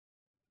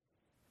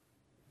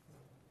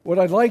What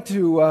I'd like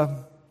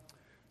to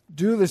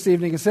do this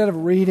evening, instead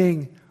of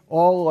reading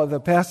all of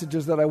the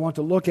passages that I want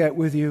to look at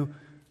with you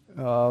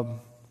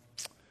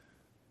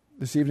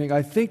this evening,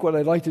 I think what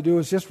I'd like to do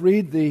is just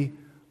read the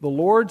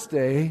Lord's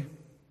Day,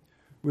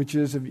 which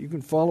is, if you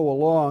can follow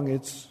along,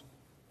 it's,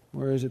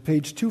 where is it,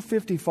 page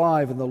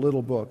 255 in the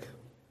little book.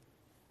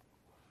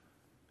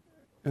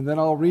 And then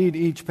I'll read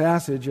each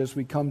passage as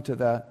we come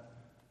to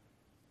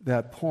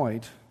that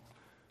point.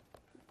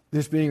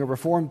 This being a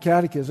Reformed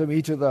catechism,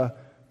 each of the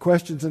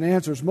questions and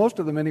answers, most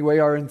of them anyway,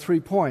 are in 3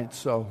 points.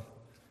 So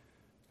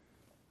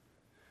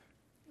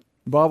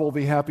Bob will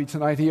be happy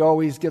tonight. He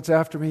always gets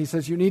after me. He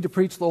says, "You need to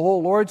preach the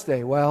whole Lord's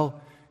Day." Well,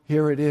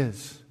 here it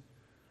is.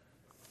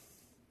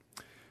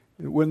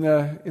 In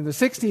the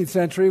 16th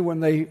century, when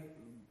they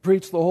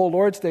preached the whole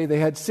Lord's Day, they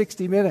had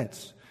 60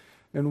 minutes.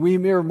 And we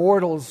mere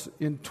mortals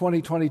in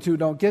 2022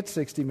 don't get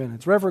 60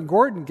 minutes. Reverend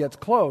Gordon gets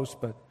close,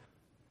 but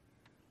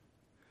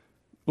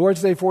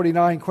Lord's Day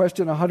 49,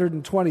 question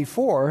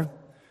 124.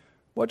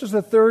 What does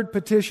the third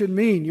petition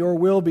mean? Your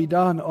will be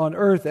done on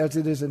earth as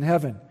it is in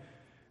heaven.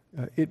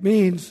 It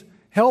means,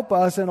 help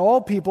us and all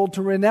people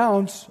to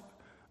renounce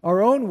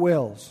our own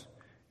wills,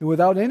 and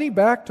without any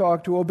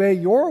backtalk to obey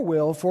your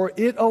will, for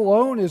it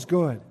alone is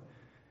good.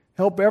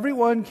 Help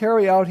everyone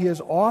carry out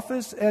his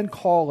office and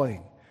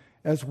calling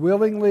as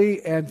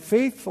willingly and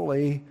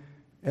faithfully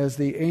as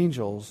the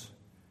angels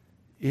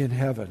in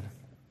heaven.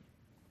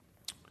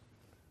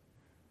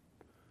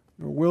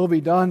 Your will be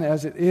done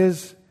as it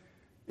is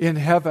in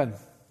heaven.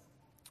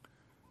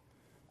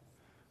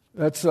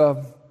 That's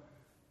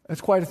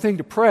quite a thing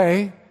to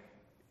pray.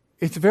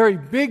 It's a very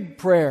big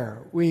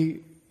prayer.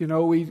 We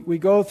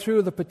go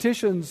through the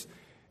petitions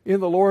in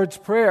the Lord's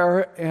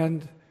Prayer,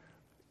 and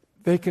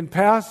they can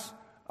pass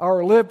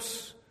our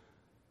lips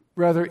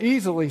rather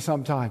easily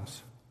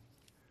sometimes.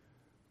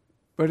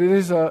 But it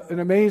is an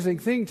amazing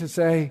thing to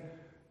say,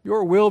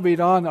 your will be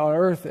done on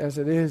earth as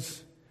it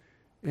is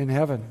in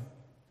heaven.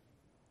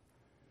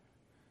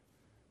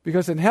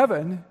 Because in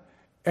heaven,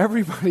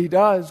 everybody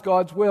does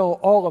God's will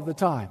all of the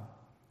time,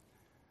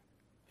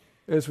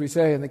 as we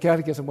say in the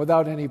Catechism,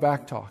 without any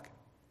backtalk.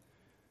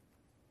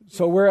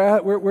 So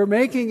we're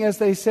making, as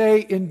they say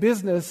in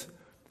business,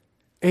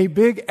 a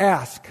big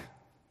ask.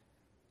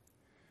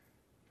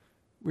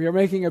 We are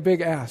making a big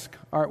ask,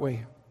 aren't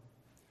we?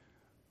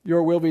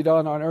 Your will be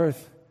done on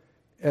earth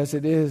as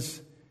it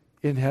is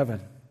in heaven.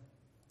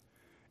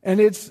 And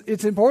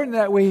it's important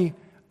that we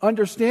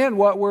understand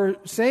what we're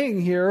saying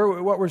here,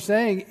 what we're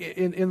saying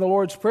in the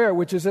Lord's Prayer,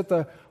 which is at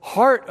the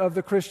heart of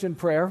the Christian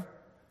prayer.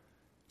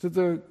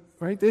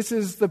 This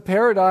is the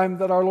paradigm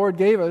that our Lord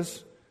gave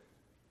us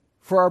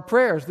for our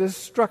prayers. This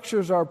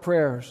structures our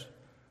prayers.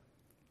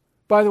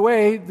 By the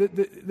way,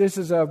 this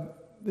is a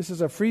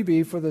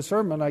freebie for the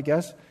sermon, I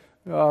guess,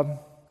 an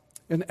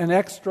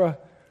extra.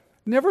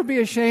 Never be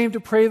ashamed to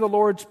pray the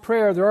Lord's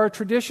Prayer. There are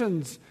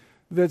traditions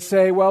that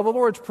say, well, the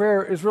Lord's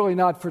Prayer is really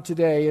not for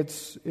today.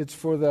 It's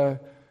for the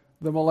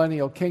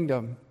millennial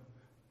kingdom.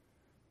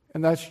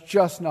 And that's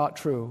just not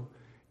true.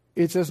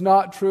 It's as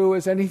not true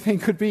as anything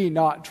could be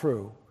not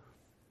true.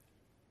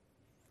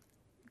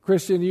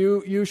 Christian,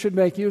 you should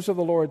make use of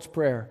the Lord's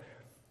Prayer.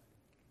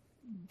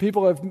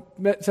 People have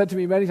said to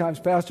me many times,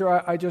 Pastor,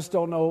 I just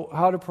don't know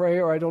how to pray,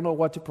 or I don't know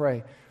what to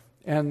pray.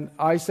 And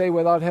I say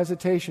without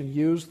hesitation,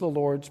 use the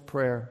Lord's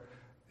Prayer.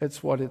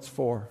 It's what it's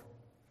for.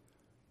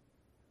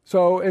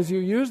 So as you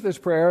use this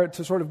prayer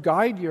to sort of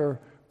guide your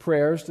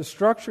prayers, to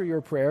structure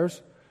your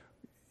prayers,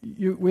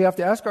 we have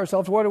to ask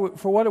ourselves, what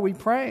are we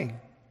praying?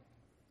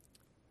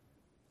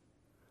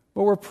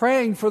 Well, we're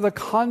praying for the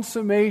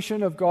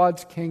consummation of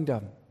God's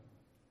kingdom.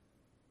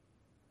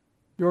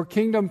 Your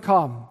kingdom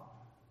come,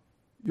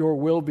 your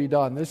will be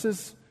done. This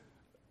is,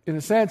 in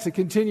a sense, a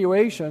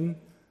continuation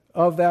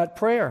of that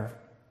prayer.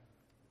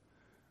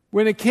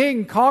 When a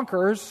king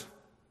conquers,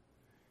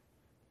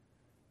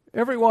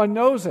 everyone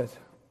knows it.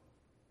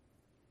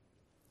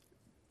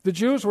 The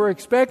Jews were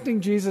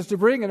expecting Jesus to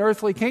bring an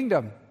earthly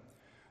kingdom.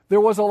 There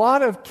was a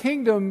lot of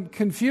kingdom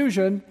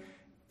confusion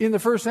in the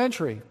first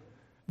century.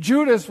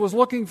 Judas was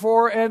looking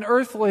for an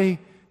earthly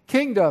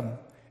kingdom,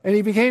 and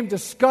he became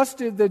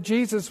disgusted that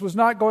Jesus was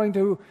not going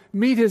to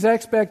meet his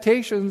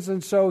expectations,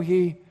 and so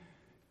he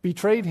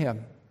betrayed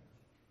him.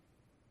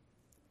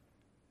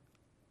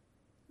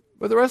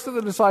 But the rest of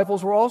the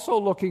disciples were also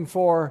looking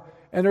for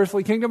an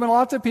earthly kingdom, and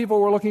lots of people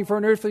were looking for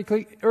an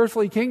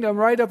earthly kingdom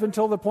right up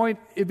until the point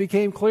it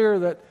became clear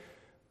that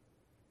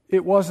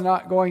it was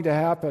not going to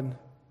happen.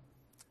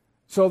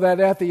 So that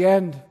at the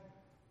end,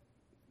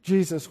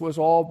 Jesus was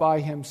all by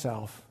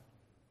himself.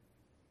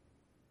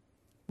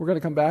 We're going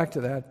to come back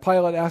to that.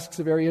 Pilate asks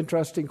a very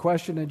interesting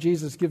question, and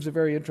Jesus gives a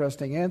very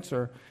interesting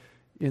answer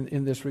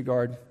in this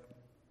regard.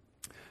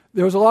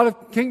 There was a lot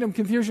of kingdom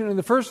confusion in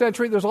the first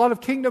century. There's a lot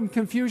of kingdom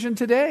confusion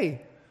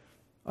today.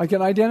 I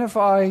can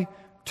identify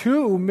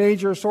 2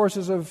 major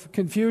sources of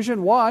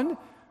confusion. One,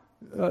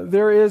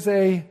 there is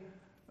a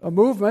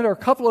movement, or a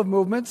couple of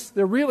movements.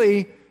 They're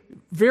really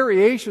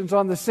variations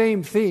on the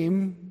same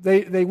theme.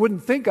 They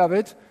wouldn't think of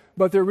it,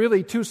 but they're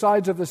really 2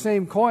 sides of the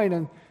same coin,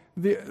 and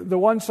the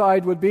one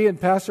side would be, and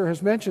Pastor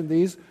has mentioned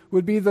these,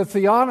 would be the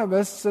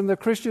theonomists and the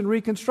Christian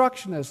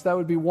Reconstructionists. That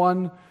would be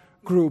one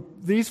group.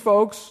 These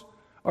folks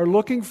are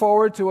looking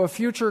forward to a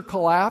future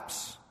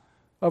collapse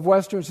of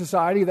Western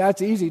society.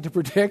 That's easy to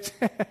predict.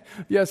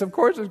 Yes, of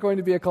course there's going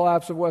to be a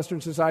collapse of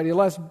Western society,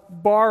 unless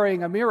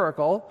barring a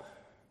miracle.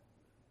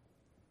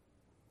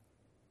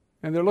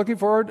 And they're looking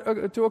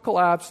forward to a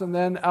collapse, and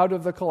then out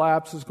of the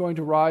collapse is going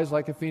to rise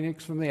like a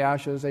phoenix from the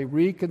ashes, a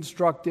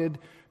reconstructed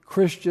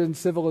Christian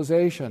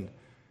civilization.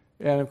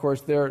 And of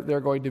course,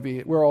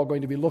 we're all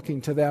going to be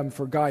looking to them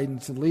for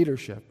guidance and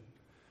leadership.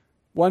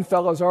 One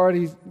fellow's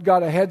already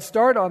got a head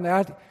start on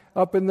that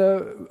up in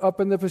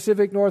the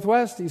Pacific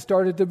Northwest. He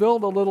started to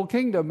build a little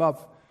kingdom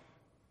up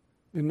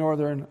in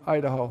northern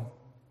Idaho.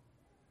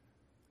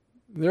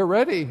 They're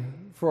ready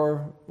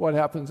for what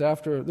happens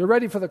after. They're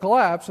ready for the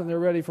collapse, and they're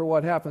ready for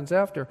what happens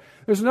after.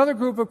 There's another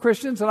group of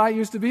Christians, and I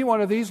used to be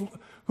one of these,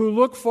 who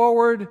look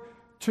forward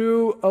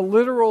to a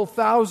literal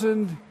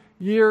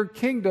 1,000-year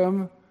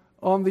kingdom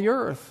on the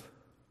earth.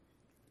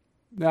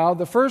 Now,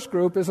 the first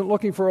group isn't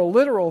looking for a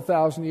literal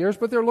 1,000 years,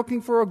 but they're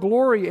looking for a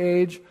glory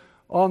age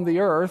on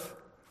the earth.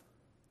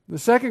 The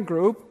second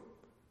group,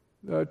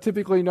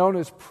 typically known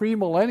as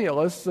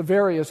premillennialists of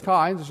various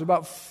kinds. There's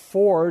about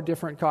 4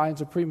 different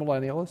kinds of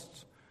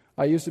premillennialists.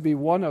 I used to be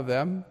one of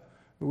them.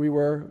 We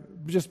were,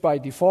 just by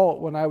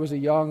default, when I was a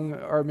young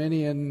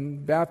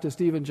Arminian Baptist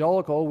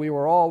evangelical, we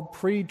were all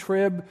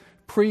pre-trib,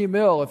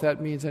 pre-mill, if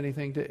that means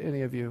anything to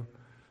any of you.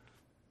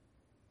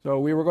 So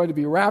we were going to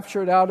be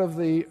raptured out of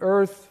the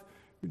earth.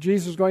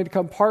 Jesus is going to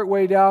come part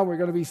way down. We're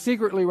going to be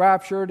secretly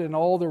raptured, and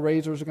all the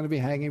razors are going to be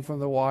hanging from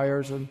the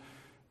wires and,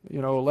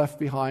 left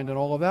behind and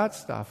all of that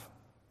stuff.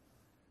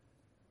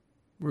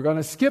 We're going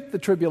to skip the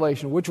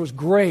tribulation, which was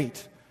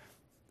great.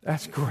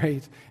 That's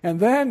great. And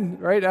then,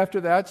 right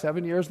after that,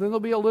 7 years, then there'll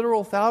be a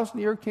literal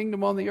 1,000-year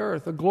kingdom on the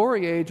earth, a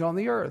glory age on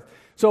the earth.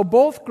 So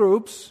both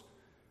groups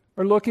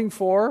are looking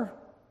for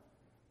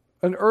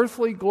an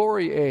earthly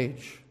glory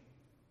age,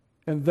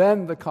 and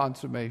then the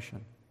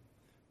consummation.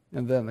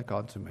 And then the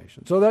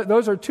consummation. So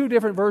those are 2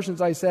 different versions,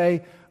 I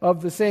say,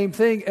 of the same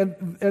thing,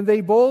 and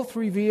they both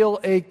reveal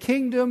a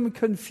kingdom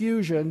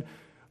confusion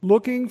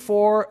looking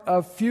for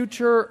a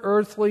future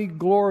earthly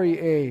glory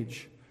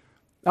age.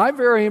 I'm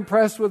very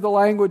impressed with the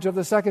language of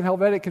the Second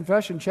Helvetic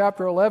Confession,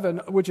 chapter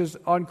 11, which is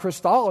on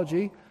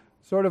Christology.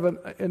 Sort of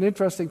an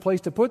interesting place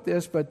to put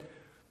this, but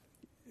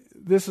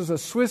this is a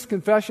Swiss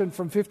confession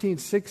from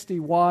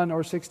 1561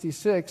 or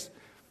 66,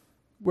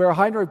 where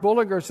Heinrich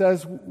Bullinger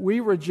says,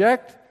 we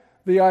reject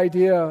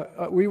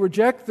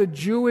the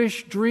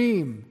Jewish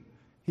dream,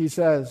 he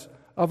says,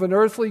 of an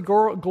earthly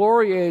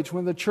glory age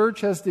when the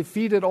church has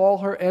defeated all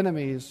her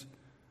enemies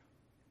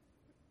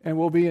and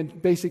will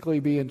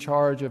basically be in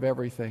charge of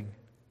everything.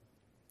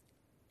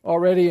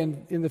 Already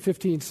in the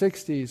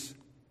 1560s,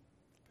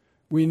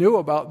 we knew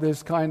about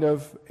this kind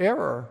of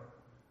error,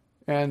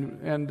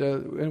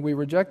 and we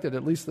rejected it.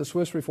 At least the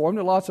Swiss Reformed,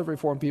 and lots of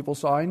Reformed people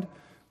signed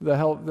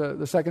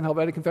the Second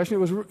Helvetic Confession.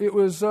 It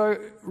was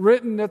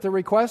written at the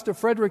request of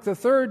Frederick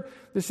III,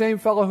 the same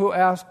fellow who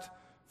asked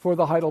for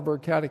the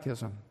Heidelberg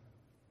Catechism.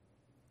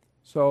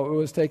 So it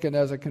was taken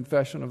as a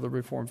confession of the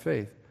Reformed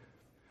faith.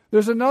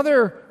 There's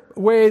another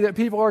way that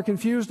people are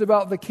confused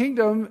about the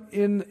kingdom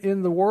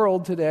in the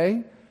world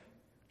today,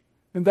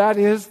 and that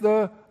is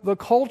the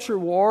culture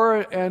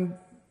war, and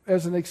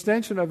as an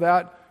extension of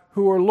that,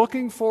 who are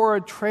looking for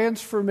a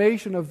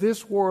transformation of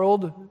this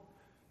world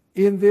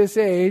in this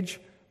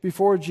age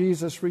before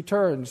Jesus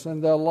returns.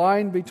 And the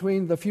line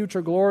between the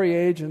future glory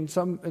age and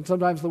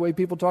sometimes the way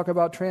people talk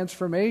about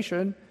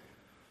transformation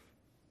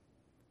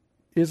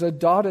is a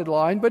dotted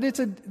line, but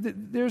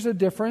there's a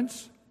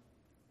difference.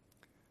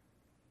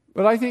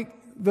 But I think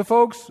the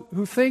folks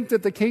who think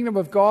that the kingdom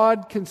of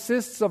God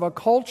consists of a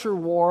culture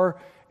war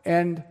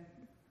and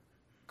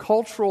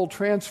cultural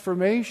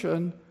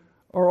transformation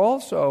are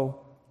also,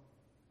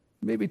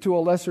 maybe to a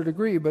lesser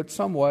degree, but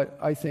somewhat,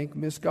 I think,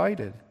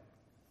 misguided.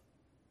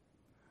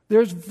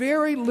 There's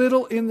very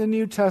little in the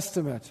New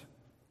Testament,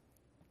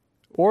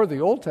 or the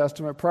Old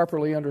Testament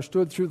properly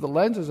understood through the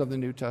lenses of the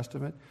New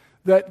Testament,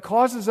 that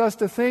causes us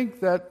to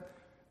think that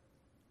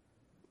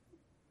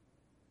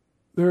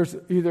there's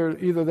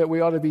either that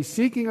we ought to be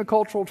seeking a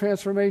cultural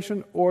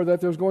transformation, or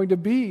that there's going to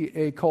be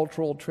a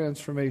cultural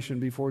transformation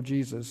before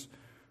Jesus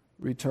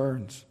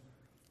returns.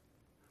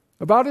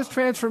 About as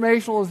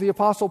transformational as the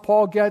Apostle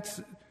Paul gets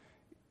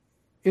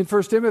in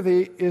 1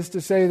 Timothy is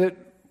to say that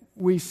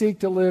we seek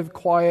to live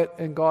quiet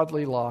and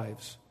godly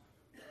lives.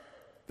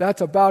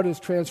 That's about as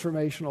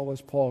transformational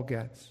as Paul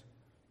gets.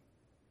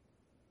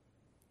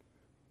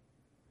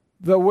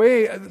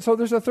 So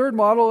there's a third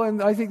model,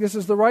 and I think this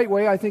is the right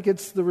way. I think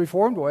it's the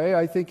Reformed way.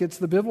 I think it's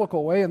the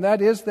biblical way, and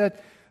that is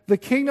that the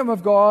kingdom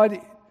of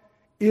God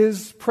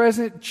is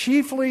present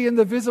chiefly in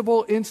the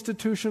visible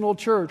institutional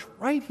church,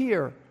 right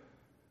here,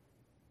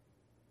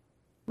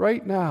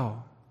 right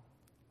now.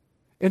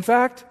 In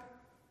fact,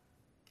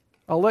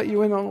 I'll let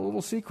you in on a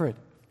little secret.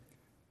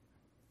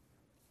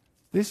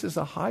 This is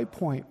a high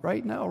point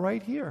right now,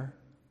 right here.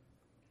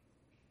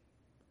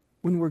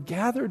 when we're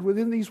gathered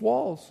within these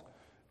walls,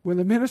 when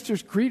the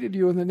ministers greeted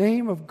you in the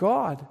name of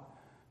God.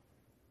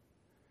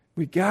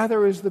 We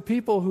gather as the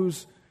people who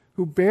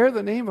bear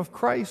the name of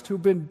Christ,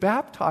 who've been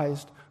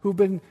baptized, who've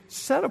been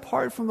set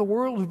apart from the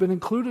world, who've been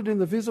included in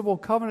the visible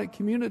covenant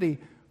community.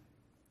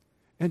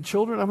 And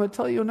children, I'm going to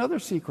tell you another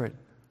secret.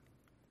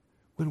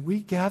 When we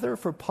gather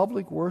for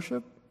public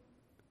worship,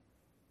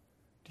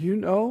 do you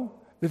know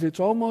that it's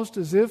almost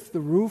as if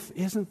the roof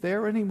isn't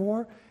there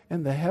anymore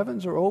and the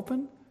heavens are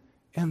open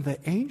and the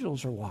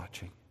angels are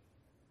watching?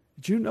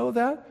 Did you know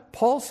that?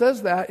 Paul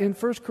says that in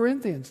 1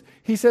 Corinthians.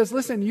 He says,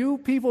 listen, you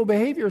people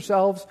behave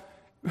yourselves.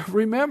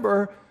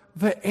 Remember,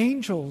 the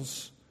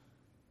angels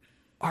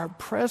are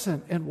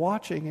present and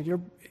watching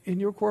in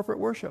your corporate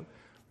worship.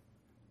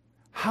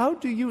 How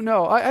do you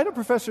know? I had a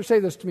professor say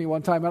this to me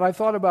one time, and I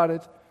thought about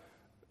it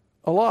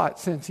a lot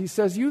since. He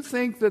says, you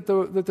think that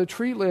the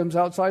tree limbs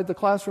outside the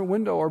classroom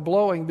window are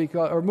moving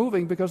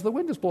because the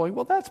wind is blowing.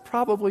 Well, that's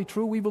probably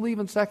true. We believe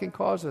in second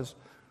causes.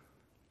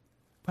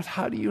 But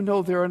how do you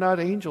know there are not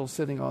angels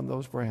sitting on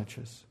those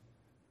branches?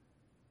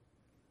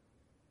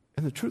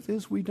 And the truth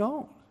is, we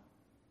don't.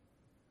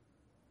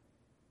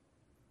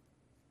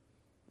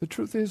 The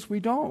truth is, we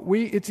don't.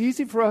 It's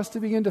easy for us to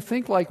begin to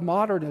think like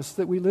modernists,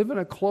 that we live in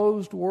a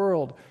closed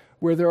world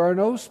where there are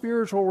no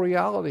spiritual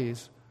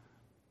realities.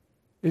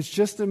 It's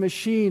just a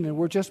machine, and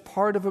we're just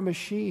part of a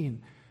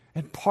machine.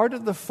 And part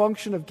of the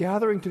function of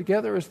gathering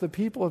together as the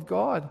people of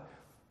God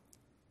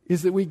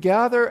is that we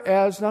gather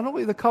as not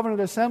only the covenant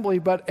assembly,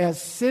 but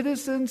as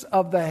citizens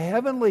of the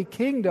heavenly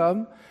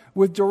kingdom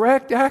with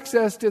direct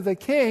access to the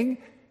king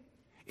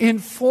in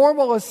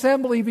formal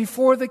assembly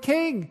before the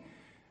king.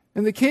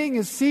 And the king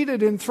is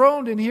seated,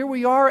 enthroned, and here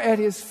we are at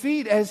his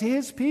feet as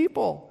his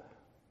people.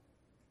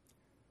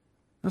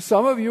 Now,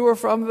 some of you are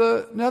from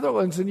the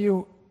Netherlands, and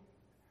you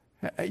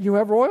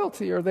have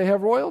royalty, or they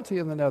have royalty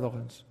in the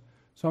Netherlands.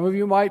 Some of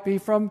you might be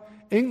from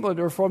England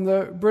or from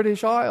the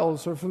British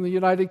Isles or from the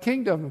United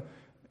Kingdom,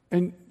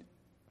 and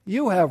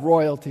you have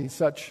royalty,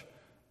 such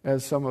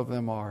as some of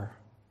them are.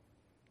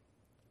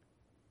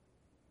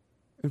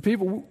 And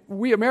people,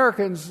 we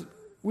Americans,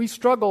 we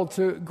struggle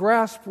to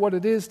grasp what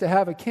it is to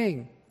have a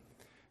king.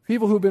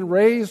 People who've been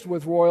raised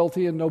with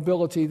royalty and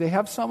nobility, they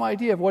have some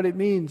idea of what it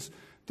means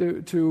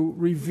to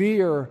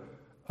revere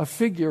a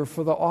figure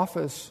for the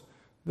office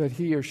that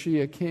he or she,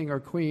 a king or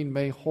queen,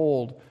 may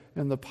hold,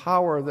 and the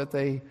power that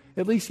they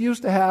at least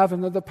used to have,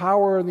 and the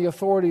power and the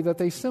authority that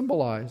they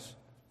symbolize.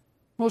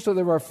 Most of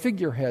them are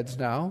figureheads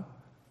now.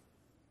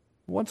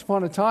 Once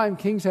upon a time,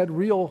 kings had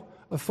real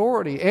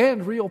authority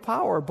and real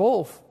power,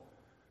 both.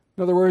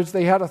 In other words,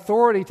 they had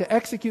authority to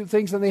execute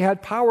things, and they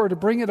had power to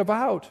bring it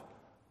about.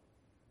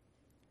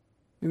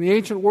 In the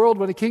ancient world,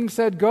 when a king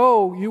said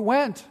go, you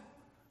went,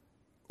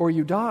 or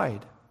you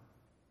died.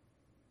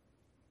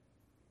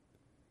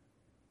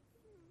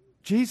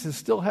 Jesus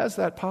still has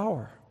that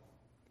power.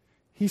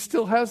 He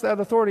still has that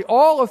authority.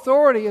 All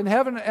authority in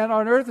heaven and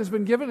on earth has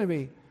been given to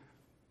me.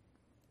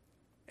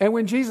 And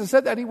when Jesus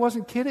said that, he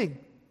wasn't kidding.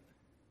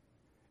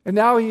 And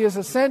now he is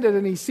ascended,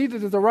 and he's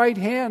seated at the right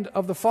hand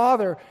of the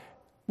Father,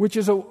 which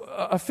is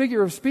a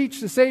figure of speech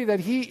to say that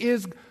he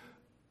is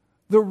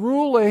the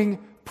ruling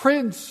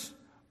prince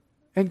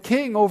and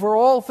king over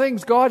all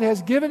things. God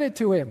has given it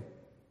to him.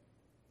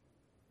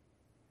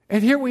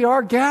 And here we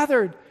are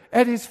gathered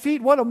at his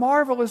feet. What a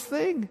marvelous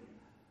thing.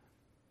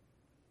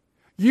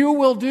 You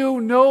will do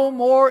no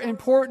more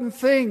important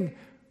thing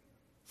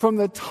from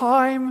the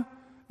time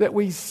that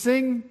we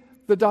sing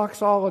the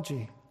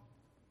doxology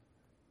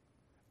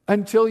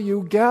until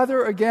you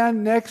gather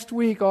again next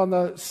week on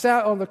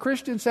the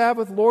Christian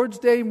Sabbath, Lord's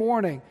Day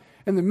morning,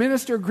 and the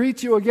minister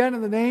greets you again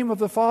in the name of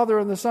the Father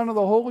and the Son and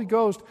the Holy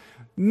Ghost.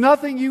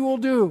 Nothing you will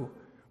do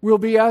will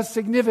be as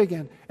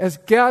significant as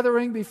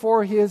gathering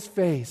before his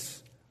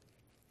face.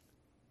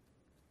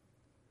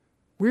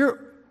 We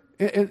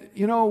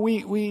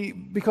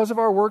because of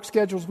our work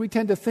schedules, we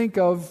tend to think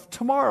of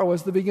tomorrow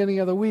as the beginning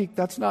of the week.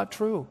 That's not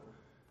true.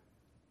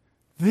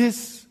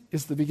 This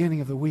is the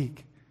beginning of the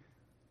week.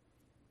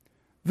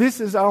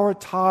 This is our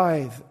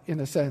tithe, in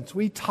a sense.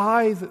 We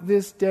tithe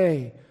this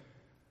day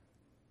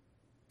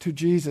to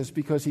Jesus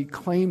because he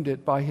claimed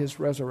it by his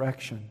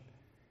resurrection.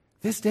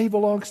 This day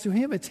belongs to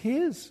him. It's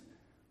his.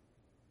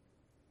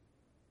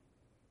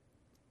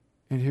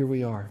 And here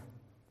we are.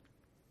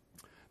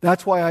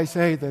 That's why I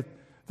say that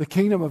the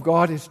kingdom of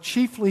God is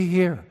chiefly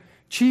here,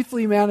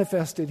 chiefly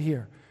manifested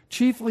here,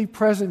 chiefly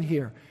present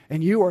here.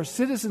 And you are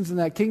citizens in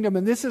that kingdom,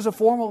 and this is a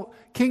formal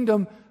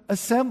kingdom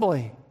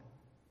assembly.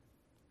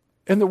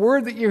 And the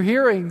word that you're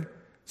hearing,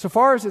 so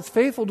far as it's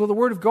faithful to the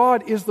word of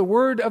God, is the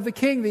word of the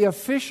king, the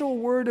official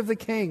word of the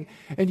king.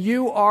 And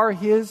you are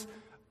his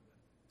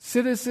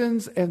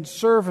citizens and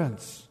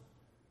servants.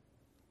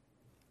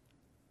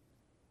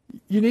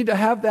 You need to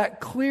have that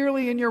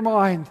clearly in your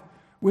mind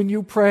when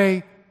you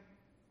pray,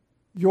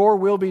 your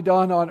will be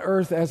done on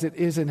earth as it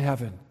is in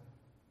heaven.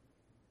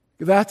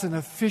 That's an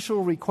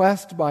official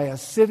request by a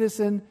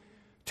citizen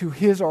to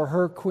his or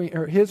her queen,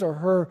 or his or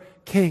her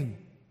king.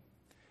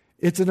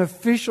 It's an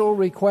official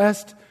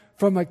request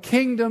from a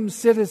kingdom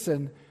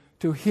citizen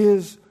to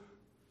his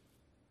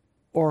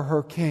or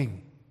her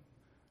king.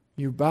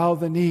 You bow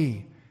the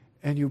knee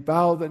and you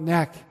bow the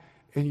neck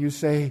and you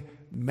say,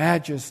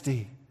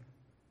 Majesty.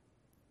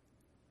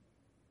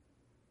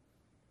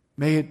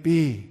 May it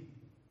be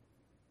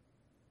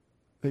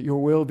that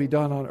your will be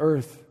done on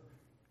earth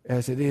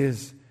as it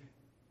is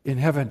in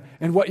heaven.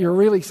 And what you're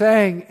really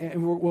saying,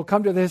 and we'll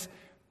come to this,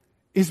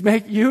 is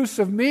make use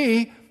of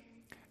me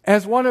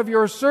as one of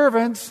your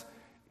servants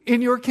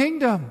in your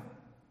kingdom.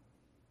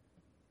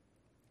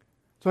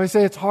 So I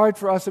say it's hard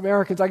for us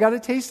Americans. I got a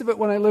taste of it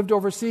when I lived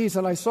overseas,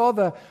 and I saw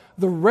the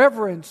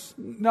reverence.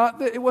 Not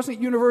that it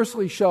wasn't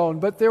universally shown,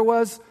 but there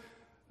was.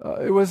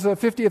 It was the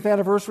 50th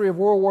anniversary of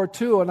World War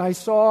II, and I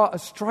saw a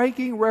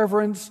striking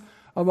reverence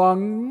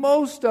among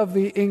most of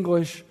the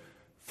English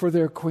for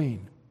their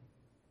queen.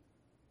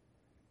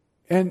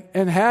 And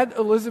had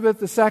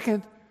Elizabeth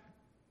II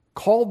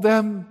called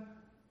them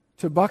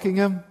to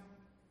Buckingham,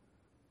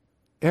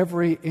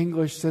 every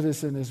English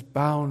citizen is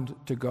bound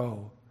to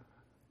go.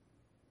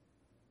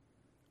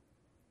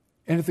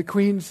 And if the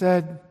Queen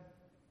said,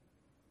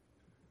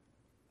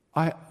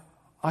 I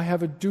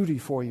have a duty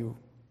for you,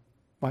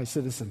 my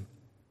citizen,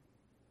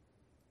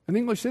 an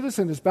English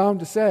citizen is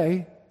bound to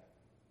say,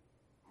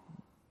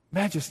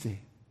 Majesty,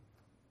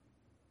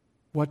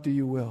 what do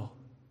you will?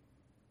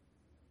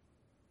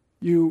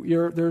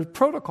 There are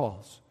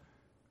protocols.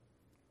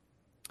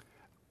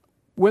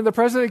 When the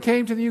president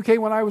came to the UK,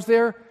 when I was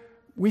there,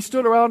 we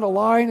stood around a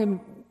line and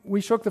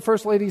we shook the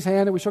First Lady's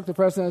hand and we shook the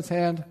president's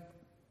hand.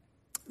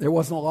 There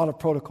wasn't a lot of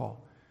protocol.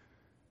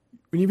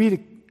 When you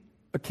meet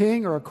a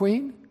king or a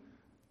queen,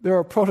 there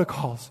are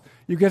protocols.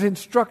 You get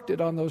instructed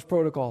on those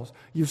protocols.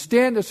 You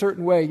stand a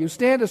certain way. You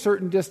stand a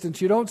certain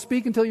distance. You don't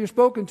speak until you're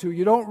spoken to.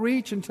 You don't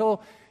reach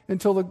until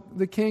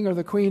the king or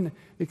the queen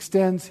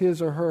extends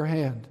his or her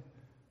hand.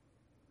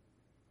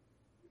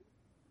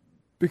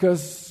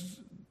 Because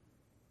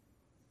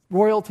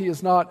royalty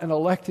is not an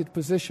elected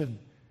position.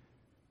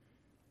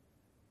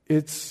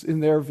 It's, in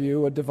their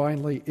view, a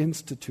divinely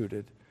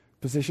instituted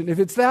position. If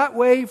it's that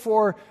way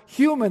for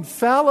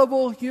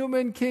fallible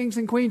human kings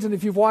and queens, and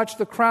if you've watched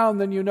The Crown,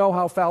 then you know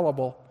how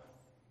fallible.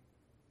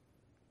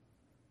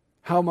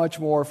 How much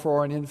more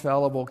for an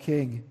infallible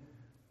king,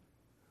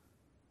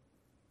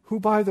 who,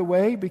 by the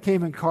way,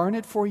 became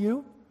incarnate for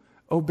you,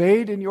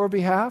 obeyed in your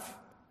behalf,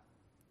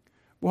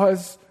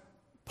 was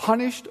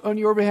punished on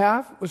your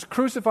behalf, was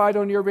crucified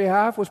on your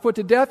behalf, was put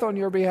to death on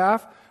your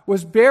behalf,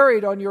 was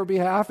buried on your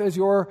behalf as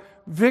your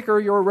vicar,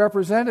 your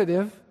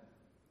representative,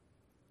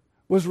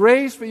 was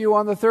raised for you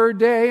on the third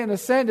day and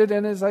ascended,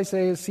 and as I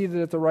say, is seated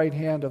at the right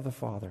hand of the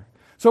Father.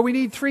 So we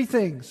need three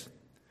things.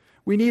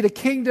 We need a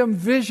kingdom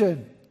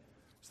vision.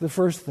 It's the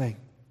first thing.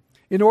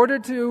 In order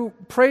to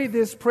pray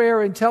this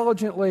prayer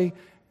intelligently,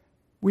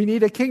 we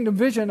need a kingdom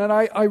vision. And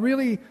I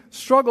really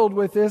struggled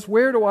with this.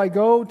 Where do I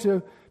go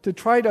to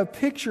try to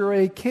picture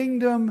a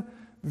kingdom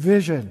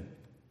vision?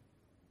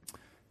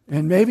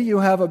 And maybe you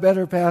have a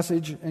better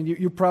passage, and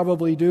you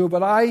probably do,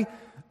 but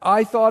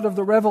I thought of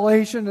the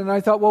Revelation, and I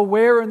thought, well,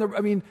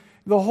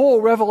 the whole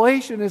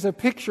Revelation is a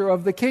picture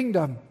of the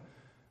kingdom,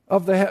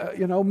 of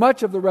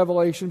much of the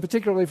Revelation,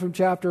 particularly from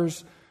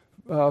chapters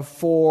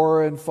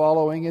 4 and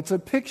following. It's a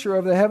picture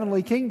of the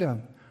heavenly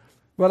kingdom.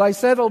 But I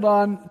settled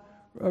on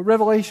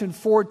Revelation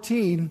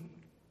 14,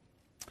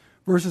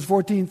 verses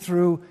 14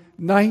 through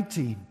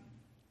 19.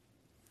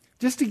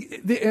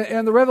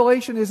 And the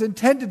Revelation is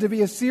intended to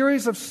be a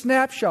series of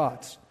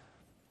snapshots.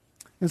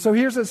 And so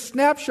here's a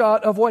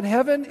snapshot of what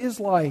heaven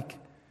is like.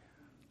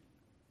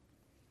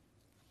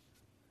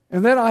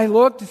 And then I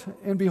looked,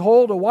 and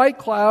behold, a white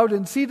cloud,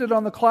 and seated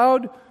on the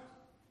cloud,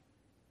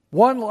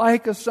 one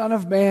like a son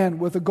of man,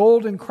 with a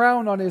golden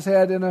crown on his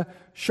head and a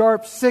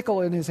sharp sickle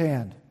in his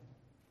hand.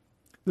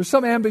 There's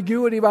some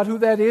ambiguity about who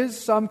that is.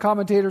 Some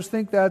commentators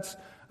think that's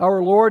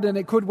our Lord, and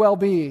it could well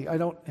be.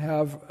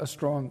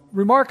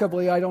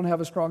 Remarkably, I don't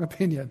have a strong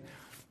opinion.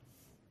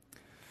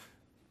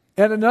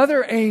 And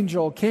another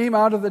angel came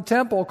out of the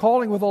temple,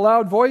 calling with a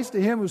loud voice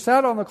to him who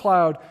sat on the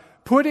cloud,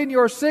 "Put in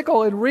your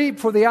sickle and reap,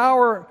 for the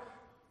hour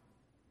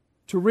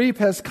to reap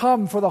has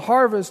come, for the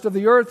harvest of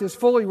the earth is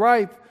fully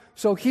ripe."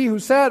 So he who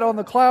sat on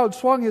the cloud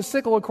swung his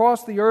sickle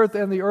across the earth,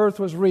 and the earth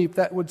was reaped.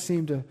 That would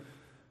seem to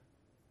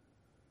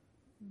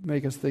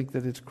make us think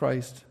that it's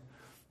Christ.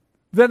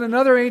 Then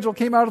another angel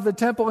came out of the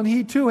temple, and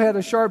he too had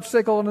a sharp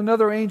sickle, and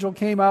another angel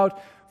came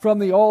out from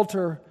the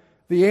altar,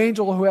 the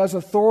angel who has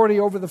authority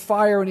over the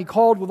fire, and he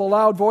called with a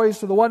loud voice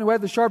to the one who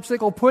had the sharp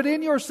sickle, "Put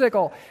in your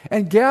sickle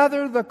and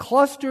gather the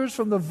clusters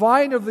from the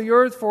vine of the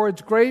earth, for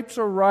its grapes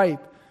are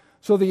ripe."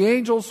 So the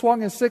angel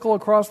swung his sickle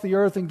across the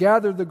earth and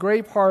gathered the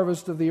grape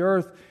harvest of the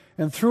earth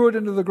and threw it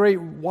into the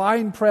great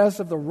winepress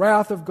of the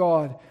wrath of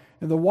God.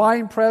 And the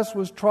winepress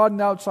was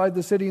trodden outside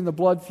the city, and the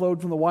blood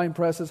flowed from the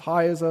winepress as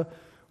high as a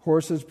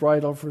horse's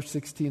bridle for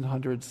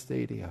 1,600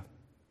 stadia.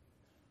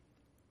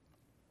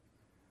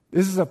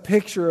 This is a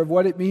picture of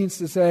what it means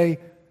to say,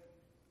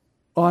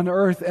 on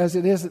earth as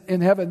it is in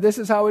heaven. This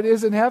is how it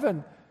is in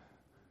heaven.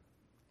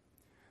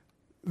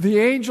 The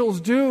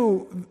angels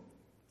do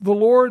the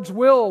Lord's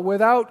will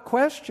without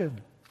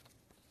question.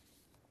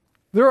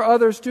 There are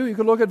others too. You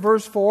can look at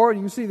verse 4 and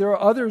you can see there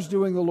are others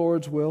doing the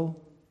Lord's will.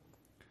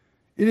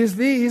 It is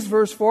these,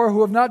 verse 4,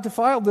 who have not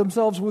defiled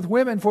themselves with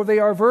women, for they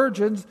are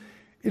virgins.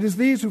 It is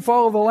these who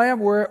follow the Lamb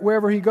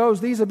wherever he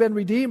goes. These have been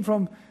redeemed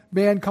from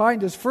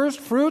mankind as first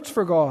fruits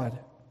for God.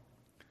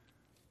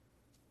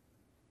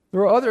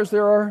 There are others.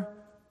 There are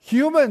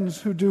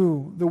humans who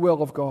do the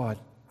will of God.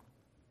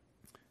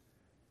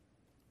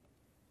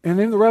 And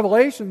in the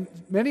Revelation,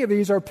 many of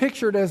these are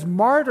pictured as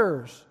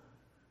martyrs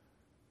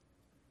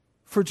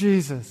for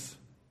Jesus.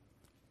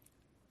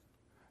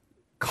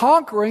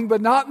 Conquering,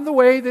 but not in the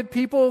way that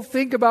people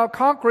think about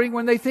conquering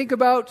when they think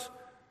about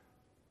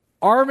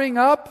arming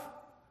up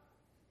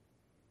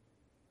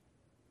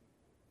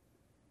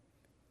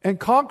and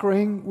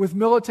conquering with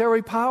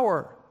military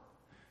power.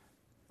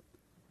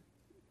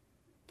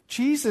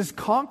 Jesus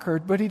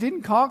conquered, but he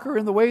didn't conquer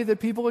in the way that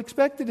people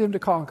expected him to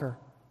conquer.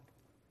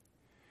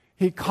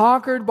 He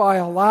conquered by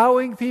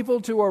allowing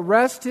people to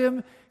arrest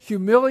him,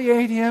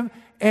 humiliate him,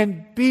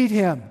 and beat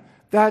him.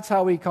 That's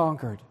how he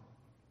conquered.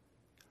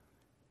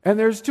 And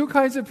there's two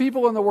kinds of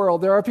people in the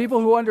world. There are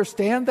people who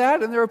understand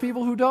that, and there are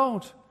people who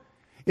don't.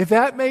 If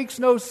that makes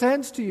no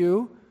sense to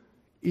you,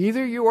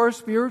 either you are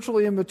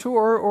spiritually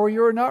immature or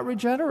you're not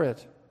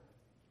regenerate.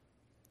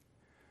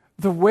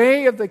 The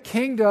way of the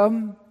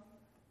kingdom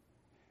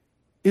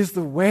is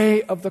the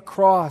way of the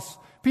cross.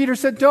 Peter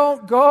said,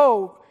 don't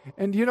go.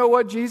 And you know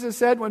what Jesus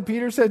said when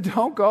Peter said,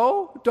 don't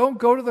go? Don't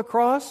go to the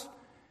cross?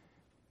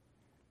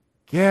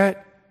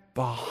 Get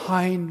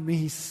behind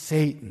me,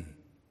 Satan.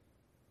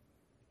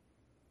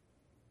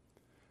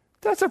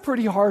 That's a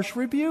pretty harsh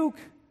rebuke.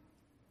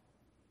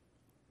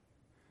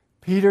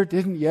 Peter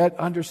didn't yet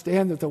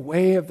understand that the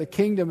way of the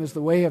kingdom is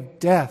the way of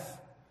death.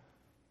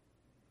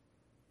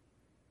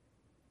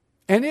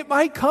 And it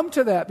might come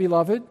to that,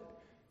 beloved.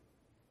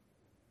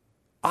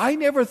 I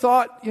never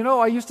thought,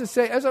 I used to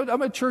say,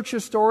 I'm a church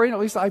historian, at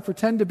least I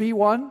pretend to be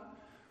one.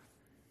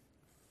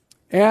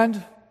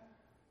 And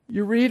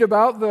you read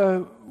about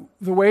the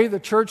way the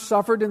church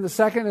suffered in the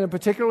second and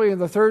particularly in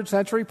the third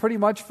century. Pretty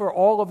much for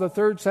all of the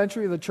third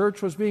century, the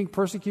church was being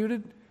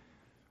persecuted,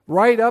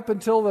 right up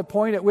until the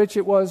point at which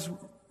it was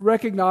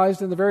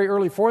recognized in the very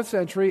early fourth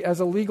century as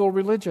a legal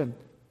religion.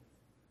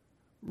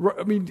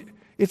 I mean,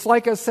 it's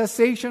like a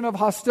cessation of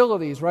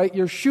hostilities, right?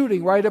 You're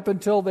shooting right up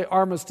until the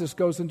armistice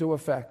goes into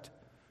effect.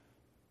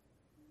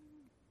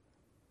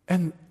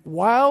 And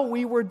while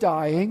we were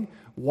dying,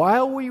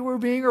 while we were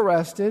being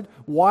arrested,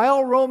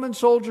 while Roman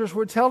soldiers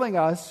were telling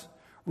us,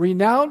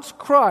 renounce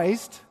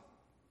Christ,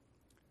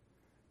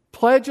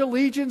 pledge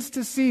allegiance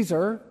to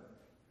Caesar,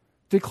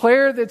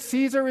 declare that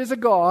Caesar is a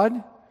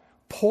god,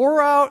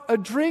 pour out a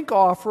drink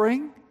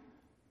offering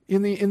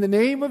in the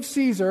name of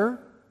Caesar,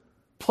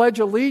 pledge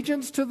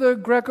allegiance to the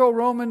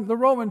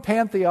Roman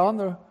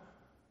pantheon,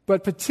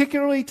 but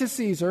particularly to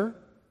Caesar,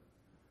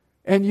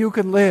 and you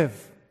can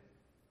live.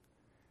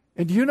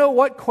 And do you know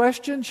what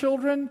question,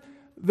 children,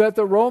 that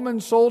the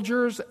Roman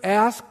soldiers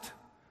asked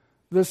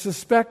the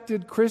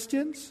suspected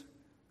Christians?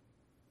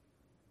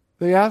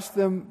 They asked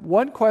them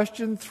one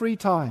question 3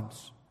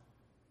 times.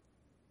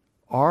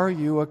 Are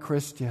you a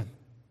Christian?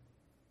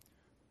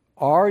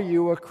 Are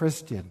you a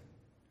Christian?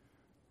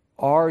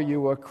 Are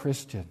you a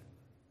Christian?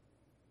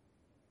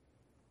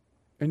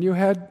 And you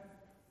had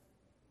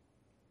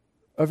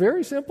a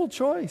very simple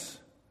choice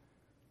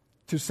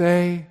to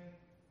say,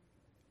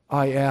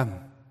 I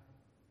am.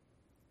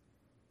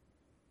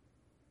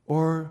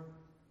 Or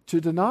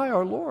to deny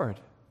our Lord.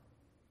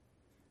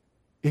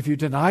 If you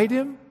denied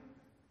him,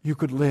 you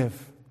could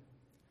live.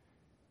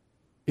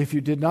 If you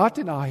did not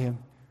deny him,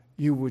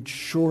 you would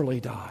surely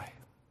die.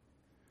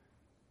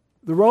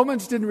 The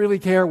Romans didn't really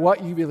care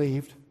what you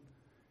believed,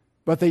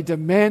 but they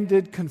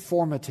demanded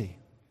conformity.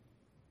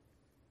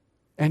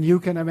 And you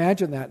can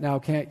imagine that now,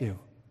 can't you?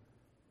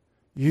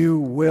 You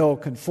will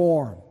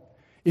conform.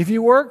 If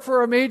you work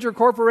for a major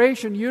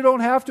corporation, you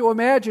don't have to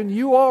imagine,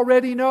 you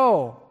already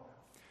know.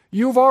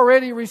 You've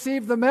already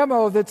received the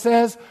memo that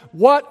says,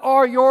 what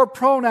are your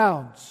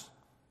pronouns?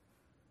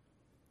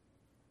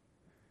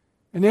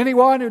 And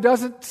anyone who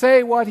doesn't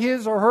say what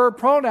his or her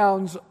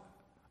pronouns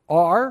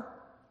are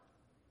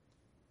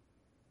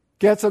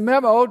gets a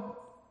memo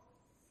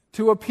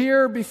to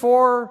appear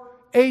before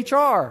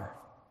HR.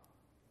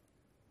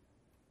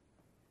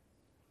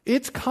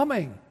 It's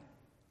coming.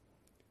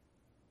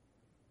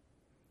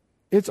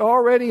 It's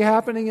already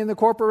happening in the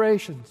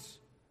corporations.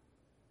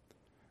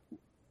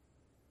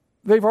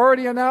 They've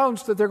already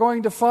announced that they're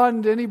going to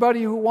fund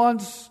anybody who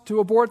wants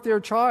to abort their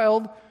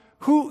child.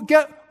 Who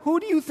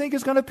do you think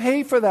is going to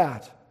pay for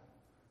that?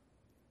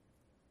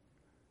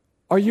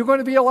 Are you going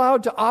to be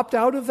allowed to opt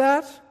out of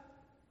that?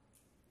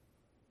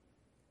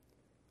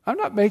 I'm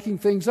not making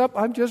things up.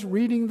 I'm just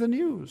reading the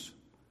news.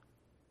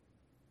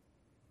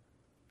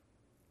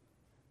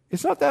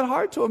 It's not that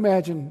hard to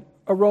imagine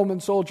a Roman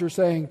soldier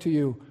saying to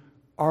you,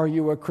 are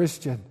you a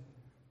Christian?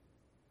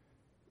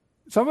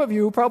 Some of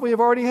you probably have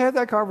already had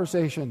that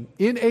conversation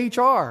in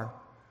HR.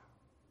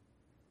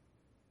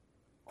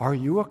 Are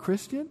you a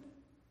Christian?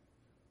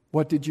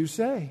 What did you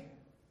say?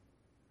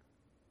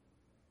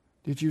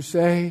 Did you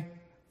say,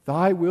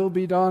 "Thy will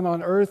be done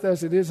on earth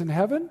as it is in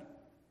heaven"?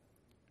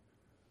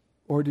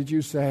 Or did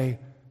you say,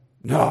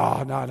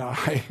 no,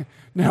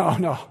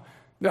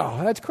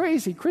 that's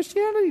crazy.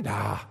 Christianity?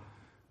 Nah.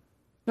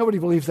 Nobody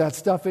believes that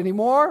stuff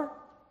anymore.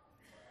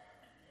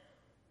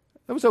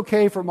 It was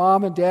okay for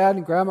mom and dad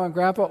and grandma and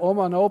grandpa,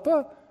 Oma and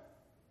Opa.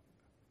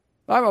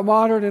 I'm a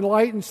modern,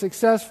 enlightened,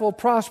 successful,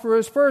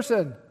 prosperous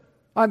person.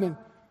 I'm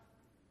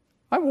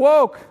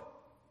woke.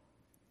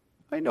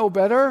 I know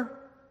better.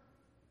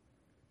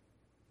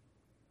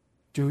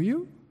 Do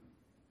you?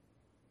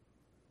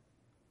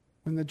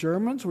 When the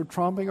Germans were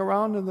tromping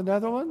around in the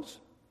Netherlands,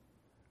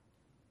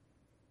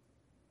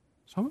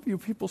 some of you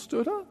people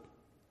stood up.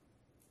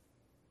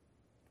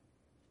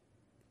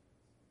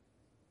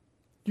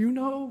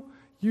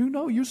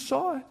 You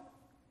saw it.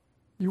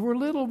 You were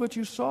little, but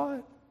you saw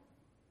it.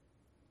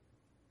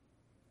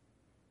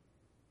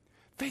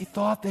 They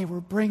thought they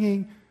were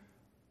bringing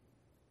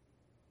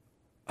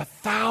a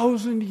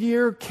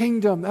 1,000-year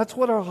kingdom. That's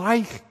what a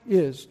Reich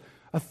is.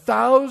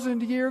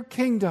 1,000-year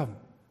kingdom.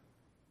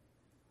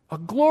 A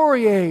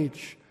glory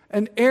age.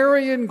 An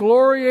Aryan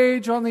glory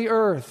age on the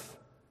earth.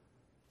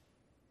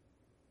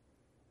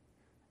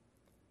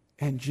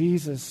 And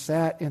Jesus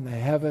sat in the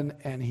heaven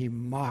and he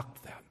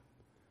mocked them.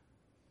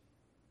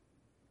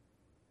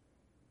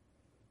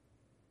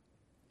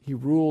 He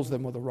rules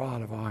them with a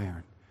rod of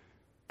iron.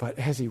 But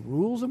as he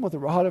rules them with a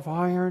rod of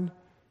iron,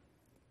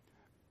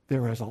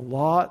 there is a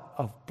lot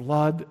of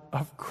blood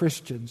of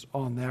Christians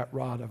on that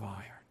rod of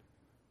iron.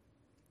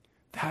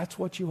 That's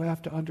what you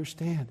have to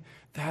understand.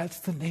 That's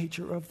the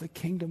nature of the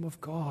kingdom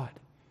of God.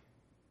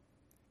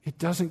 It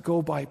doesn't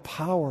go by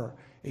power.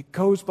 It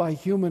goes by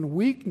human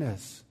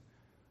weakness.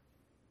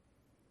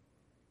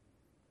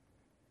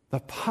 The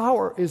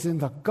power is in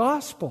the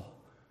gospel.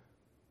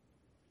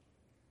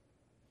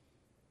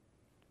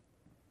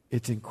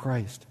 It's in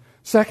Christ.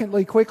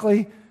 Secondly,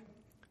 quickly,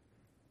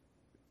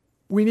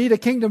 we need a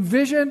kingdom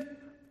vision.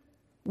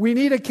 We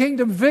need a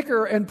kingdom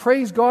vicar, and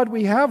praise God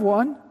we have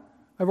one.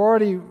 I've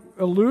already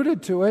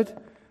alluded to it.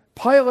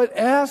 Pilate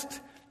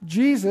asked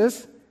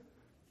Jesus,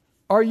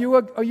 Are you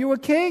a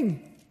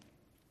king?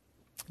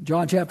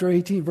 John chapter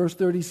 18, verse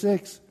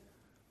 36.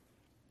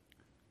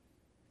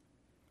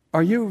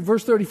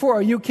 Verse 34,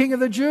 are you king of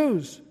the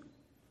Jews?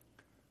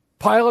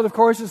 Pilate, of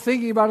course, is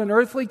thinking about an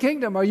earthly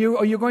kingdom. Are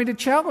you going to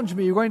challenge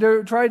me? Are you going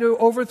to try to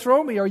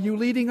overthrow me? Are you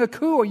leading a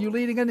coup? Are you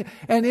leading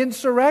an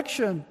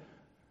insurrection?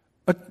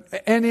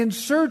 An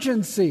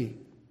insurgency?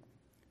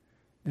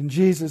 And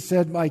Jesus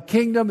said, my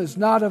kingdom is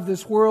not of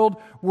this world.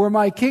 Were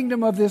my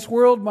kingdom of this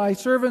world, my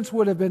servants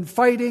would have been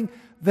fighting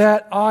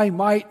that I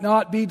might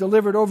not be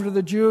delivered over to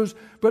the Jews.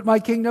 But my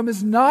kingdom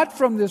is not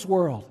from this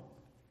world.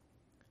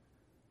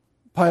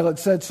 Pilate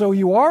said, so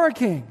you are a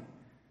king.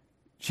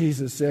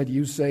 Jesus said,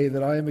 you say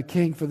that I am a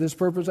king. For this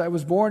purpose I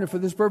was born, and for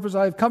this purpose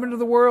I have come into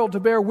the world, to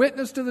bear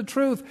witness to the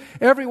truth.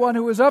 Everyone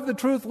who is of the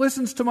truth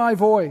listens to my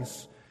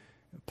voice.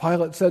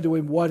 Pilate said to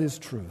him, what is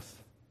truth?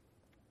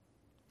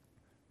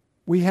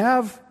 We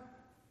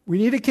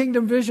need a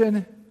kingdom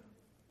vision,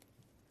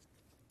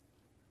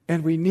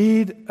 and we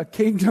need a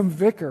kingdom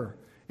vicar.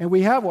 And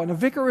we have one. A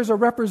vicar is a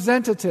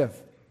representative.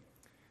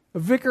 A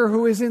vicar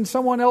who is in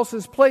someone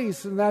else's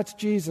place, and that's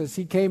Jesus.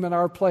 He came in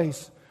our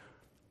place.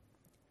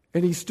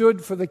 And he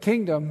stood for the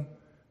kingdom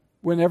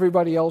when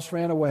everybody else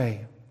ran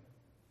away.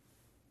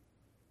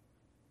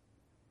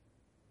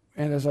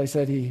 And as I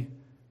said, he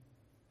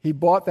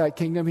bought that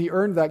kingdom. He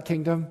earned that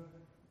kingdom.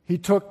 He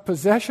took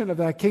possession of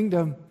that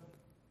kingdom,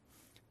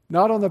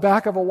 not on the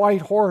back of a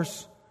white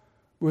horse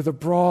with a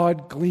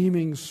broad,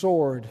 gleaming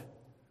sword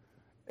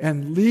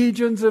and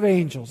legions of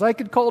angels. I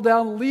could call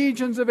down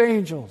legions of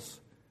angels.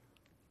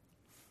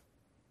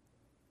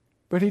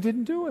 But he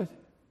didn't do it.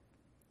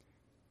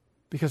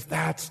 Because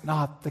that's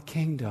not the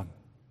kingdom.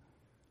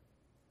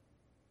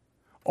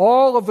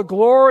 All of the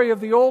glory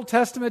of the Old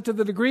Testament, to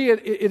the degree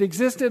it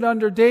existed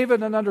under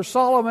David and under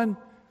Solomon,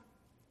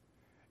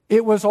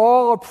 it was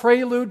all a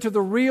prelude to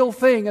the real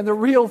thing. And the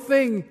real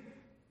thing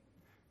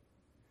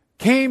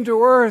came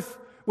to earth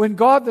when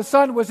God the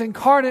Son was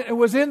incarnate and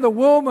was in the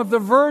womb of the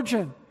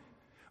Virgin.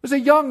 It was a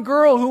young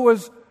girl who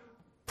was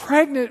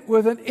pregnant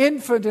with an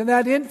infant, and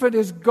that infant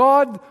is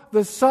God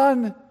the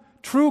Son,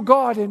 true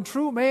God and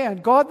true man,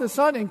 God the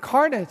Son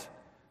incarnate.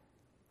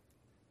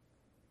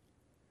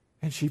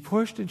 And she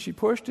pushed and she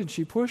pushed and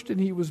she pushed, and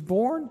he was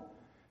born,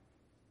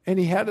 and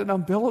he had an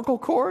umbilical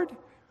cord,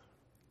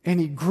 and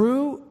he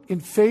grew in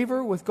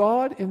favor with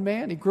God and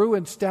man. He grew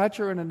in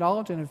stature and in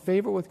knowledge and in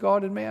favor with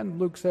God and man,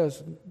 Luke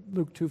says,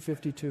 Luke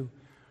 2:52.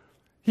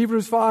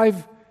 Hebrews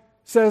 5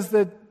 says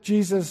that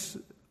Jesus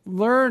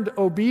learned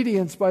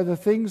obedience by the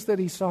things that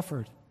he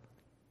suffered.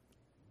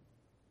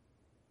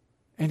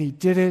 And he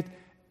did it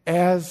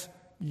as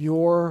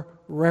your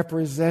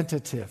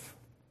representative.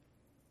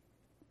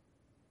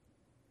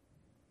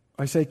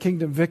 I say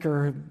kingdom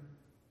vicar,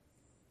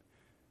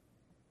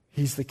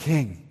 he's the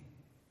king.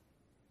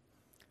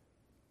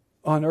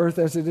 On earth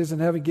as it is in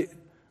heaven,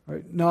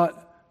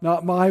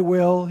 not my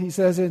will, he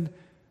says in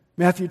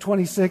Matthew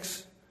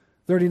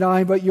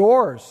 26:39, but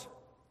yours.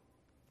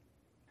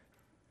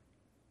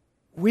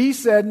 We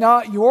said,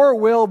 not your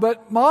will,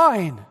 but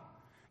mine.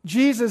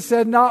 Jesus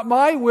said, not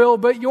my will,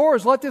 but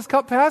yours. Let this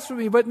cup pass from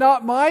me, but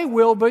not my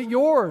will, but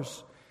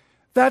yours.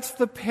 That's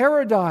the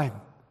paradigm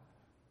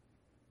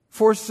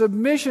for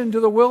submission to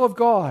the will of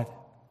God.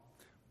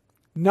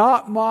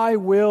 Not my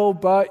will,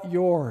 but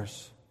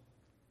yours.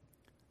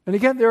 And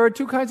again, there are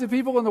two kinds of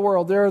people in the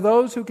world. There are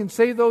those who can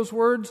say those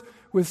words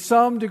with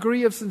some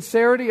degree of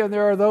sincerity, and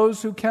there are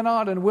those who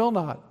cannot and will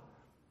not.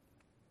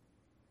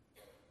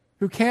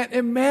 Who can't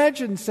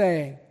imagine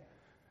saying,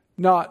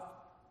 not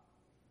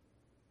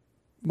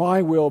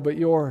my will, but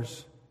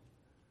yours.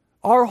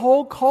 Our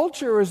whole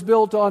culture is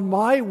built on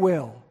my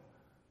will,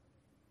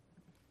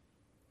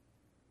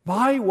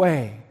 my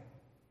way.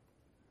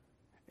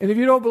 And if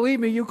you don't believe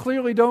me, you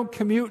clearly don't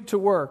commute to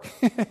work.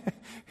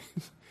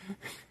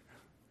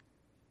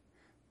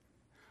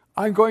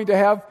 I'm going to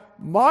have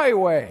my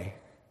way.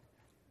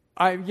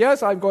 I'm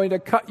going to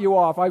cut you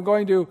off. I'm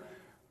going to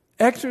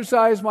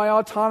exercise my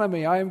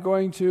autonomy. I am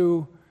going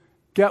to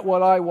get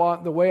what I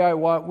want, the way I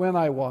want, when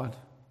I want.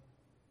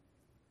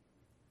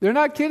 They're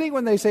not kidding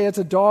when they say it's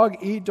a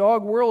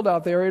dog-eat-dog world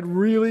out there. It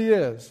really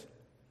is.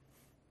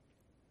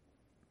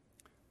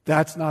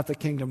 That's not the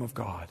kingdom of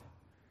God.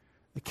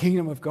 The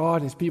kingdom of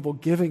God is people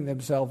giving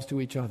themselves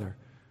to each other,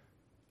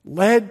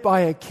 led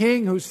by a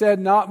king who said,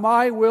 not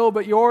my will,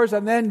 but yours,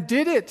 and then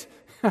did it.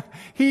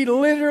 He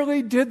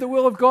literally did the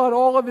will of God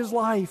all of his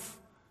life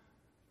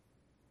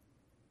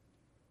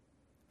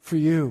for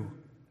you.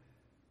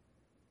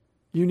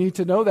 You need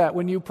to know that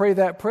when you pray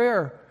that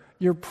prayer,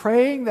 you're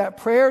praying that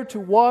prayer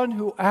to one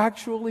who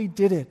actually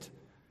did it,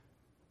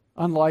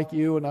 unlike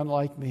you and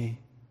unlike me.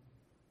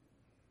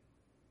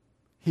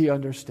 He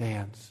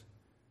understands.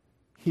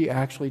 He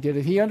actually did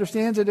it. He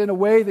understands it in a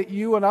way that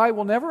you and I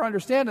will never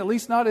understand, at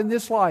least not in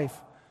this life.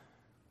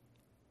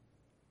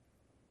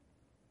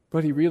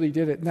 But he really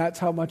did it, and that's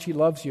how much he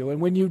loves you. And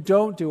when you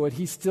don't do it,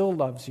 he still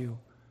loves you.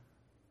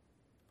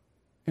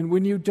 And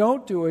when you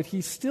don't do it,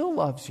 he still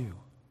loves you.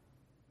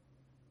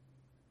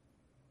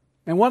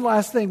 And one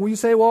last thing, you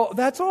say, well,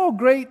 that's all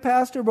great,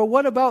 Pastor, but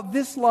what about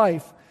this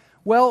life?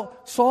 Well,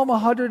 Psalm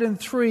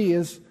 103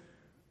 is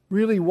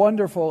really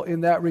wonderful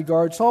in that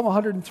regard. Psalm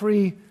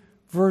 103,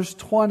 verse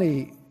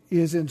 20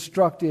 is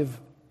instructive.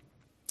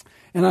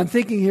 And I'm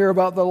thinking here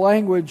about the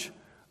language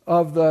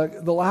of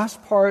the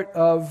last part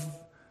of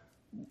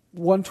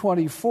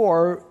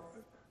 124,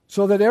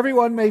 so that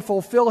everyone may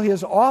fulfill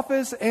his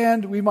office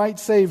and, we might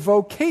say,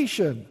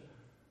 vocation.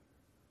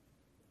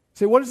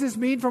 Say, what does this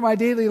mean for my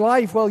daily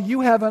life? Well, you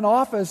have an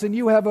office and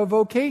you have a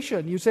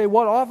vocation. You say,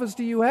 what office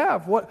do you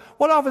have? What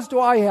office do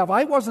I have?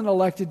 I wasn't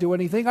elected to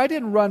anything. I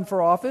didn't run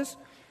for office.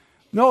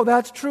 No,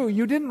 that's true.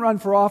 You didn't run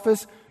for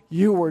office.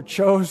 You were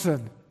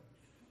chosen.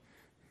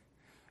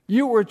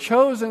 You were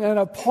chosen and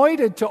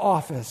appointed to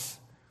office.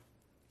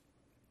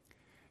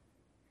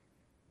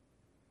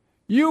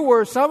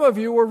 Some of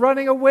you were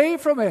running away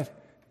from it.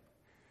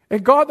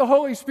 And God the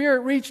Holy Spirit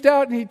reached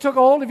out and he took a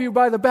hold of you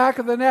by the back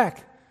of the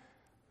neck.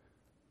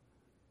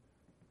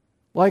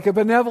 Like a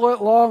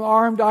benevolent,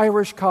 long-armed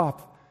Irish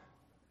cop.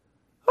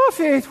 Oh,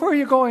 Faith, where are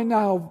you going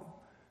now?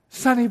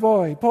 Sonny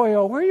boy,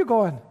 boyo, where are you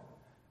going?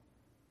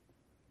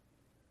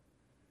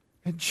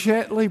 And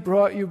gently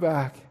brought you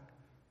back.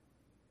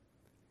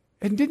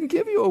 And didn't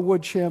give you a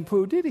wood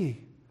shampoo, did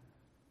he?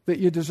 That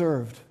you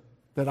deserved,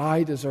 that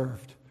I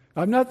deserved.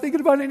 I'm not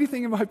thinking about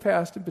anything in my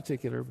past in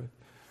particular, but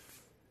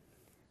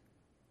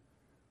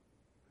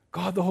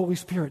God the Holy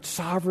Spirit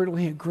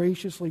sovereignly and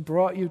graciously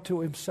brought you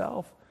to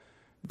himself,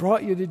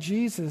 brought you to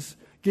Jesus,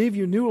 gave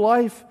you new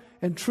life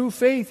and true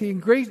faith. He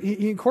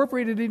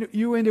incorporated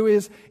you into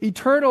his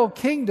eternal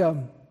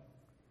kingdom,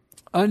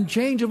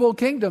 unchangeable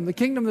kingdom, the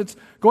kingdom that's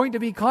going to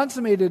be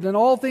consummated and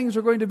all things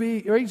are going to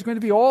be, he's going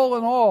to be all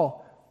in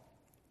all.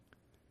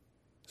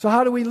 So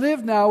how do we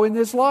live now in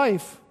this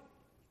life?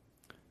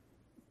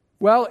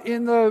 Well,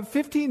 in the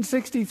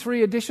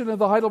 1563 edition of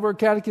the Heidelberg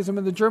Catechism,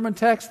 in the German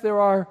text, there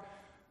are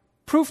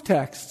proof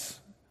texts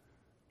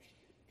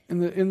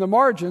in the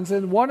margins,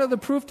 and one of the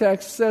proof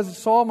texts says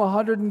Psalm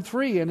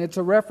 103, and it's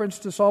a reference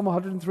to Psalm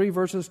 103,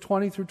 verses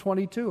 20 through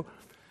 22.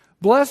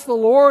 Bless the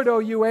Lord, O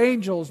you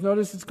angels.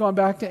 Notice it's gone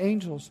back to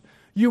angels.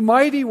 You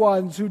mighty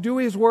ones who do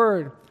his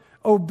word,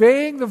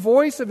 obeying the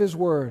voice of his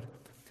word.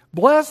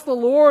 Bless the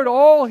Lord,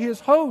 all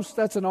his hosts,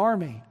 that's an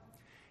army,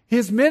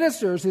 his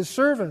ministers, his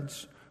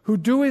servants, who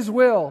do his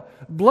will.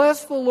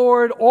 Bless the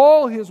Lord,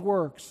 all his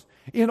works,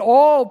 in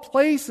all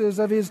places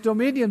of his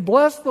dominion.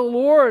 Bless the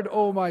Lord,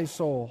 O my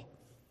soul.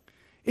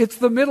 It's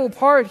the middle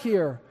part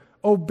here,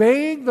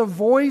 obeying the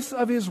voice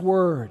of his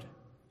word.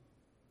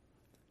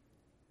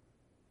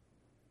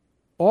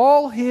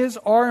 All his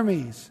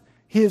armies,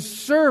 his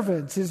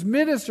servants, his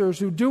ministers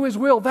who do his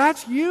will,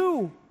 that's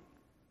you.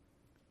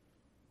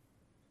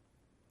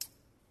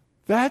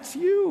 That's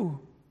you.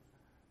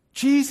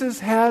 Jesus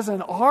has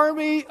an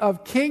army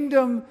of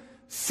kingdom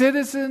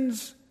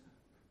citizens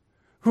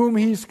whom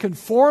he's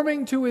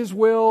conforming to his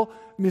will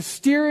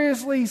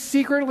mysteriously,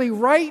 secretly,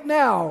 right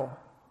now.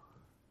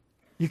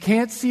 You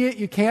can't see it.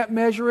 You can't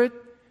measure it.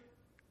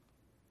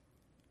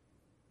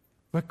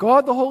 But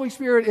God, the Holy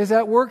Spirit, is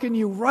at work in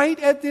you right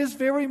at this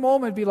very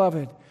moment,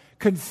 beloved,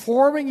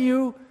 conforming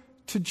you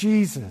to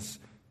Jesus,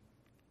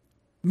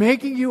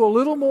 making you a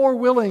little more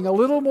willing, a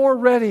little more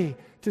ready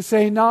to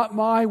say, not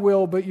my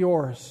will, but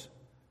yours.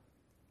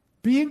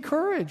 Be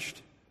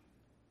encouraged.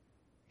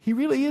 He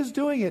really is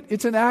doing it.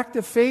 It's an act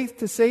of faith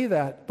to say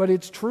that, but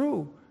it's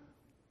true.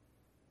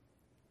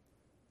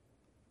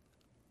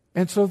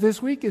 And so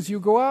this week, as you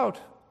go out,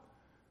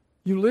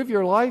 you live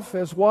your life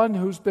as one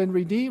who's been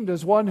redeemed,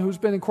 as one who's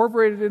been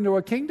incorporated into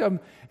a kingdom,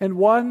 and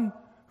one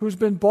who's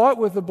been bought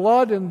with the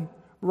blood and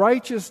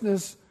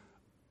righteousness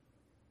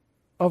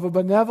of a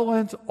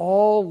benevolent,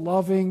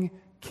 all-loving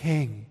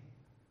King.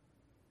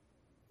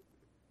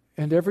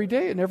 And every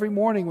day and every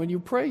morning when you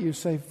pray, you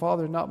say,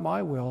 Father, not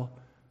my will,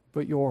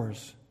 but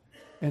yours.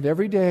 And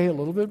every day, a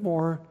little bit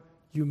more,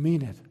 you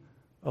mean it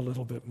a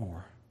little bit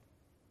more.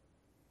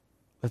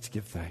 Let's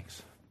give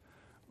thanks.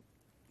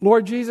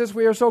 Lord Jesus,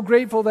 we are so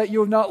grateful that you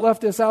have not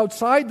left us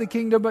outside the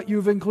kingdom, but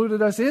you've included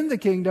us in the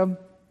kingdom.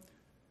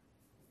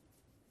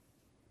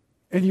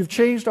 And you've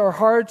changed our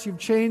hearts, you've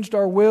changed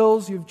our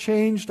wills, you've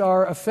changed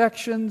our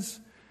affections,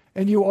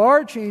 and you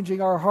are changing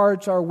our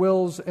hearts, our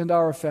wills, and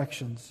our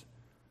affections.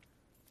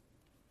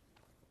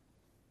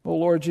 Oh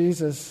Lord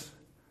Jesus,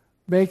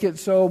 make it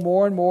so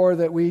more and more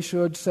that we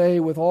should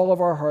say with all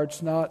of our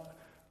hearts, not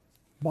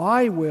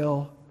my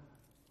will,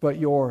 but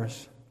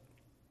yours.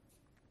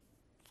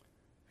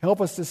 Help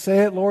us to say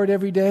it, Lord,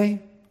 every day,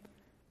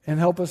 and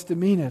help us to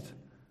mean it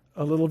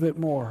a little bit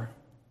more.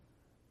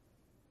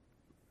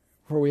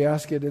 For we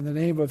ask it in the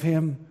name of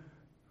Him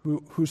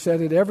who said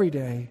it every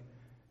day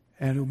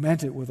and who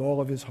meant it with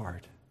all of His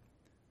heart.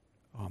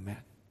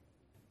 Amen.